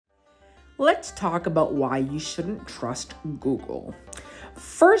Let's talk about why you shouldn't trust Google.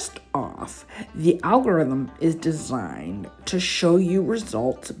 First off, the algorithm is designed to show you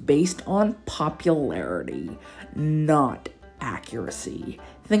results based on popularity, not accuracy.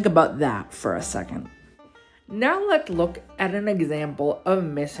 Think about that for a second. Now let's look at an example of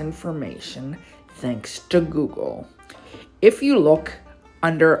misinformation thanks to Google. If you look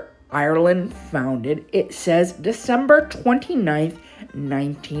under Ireland founded, it says December 29th,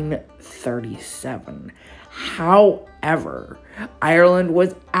 1937. However, Ireland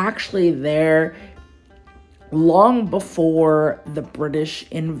was actually there long before the British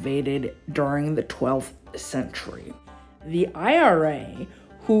invaded during the 12th century. The IRA,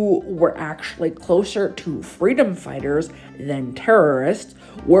 who were actually closer to freedom fighters than terrorists,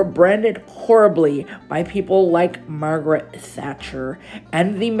 were branded horribly by people like Margaret Thatcher,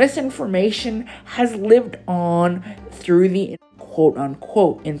 and the misinformation has lived on through the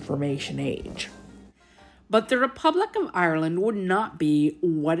quote-unquote information age. But the Republic of Ireland would not be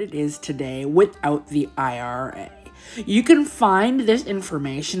what it is today without the IRA. You can find this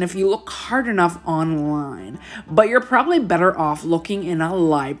information if you look hard enough online, but you're probably better off looking in a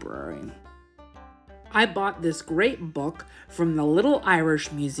library. I bought this great book from the Little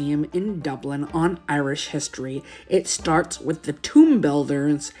Irish Museum in Dublin on Irish history. It starts with the tomb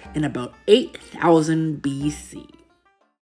builders in about 8000 BC.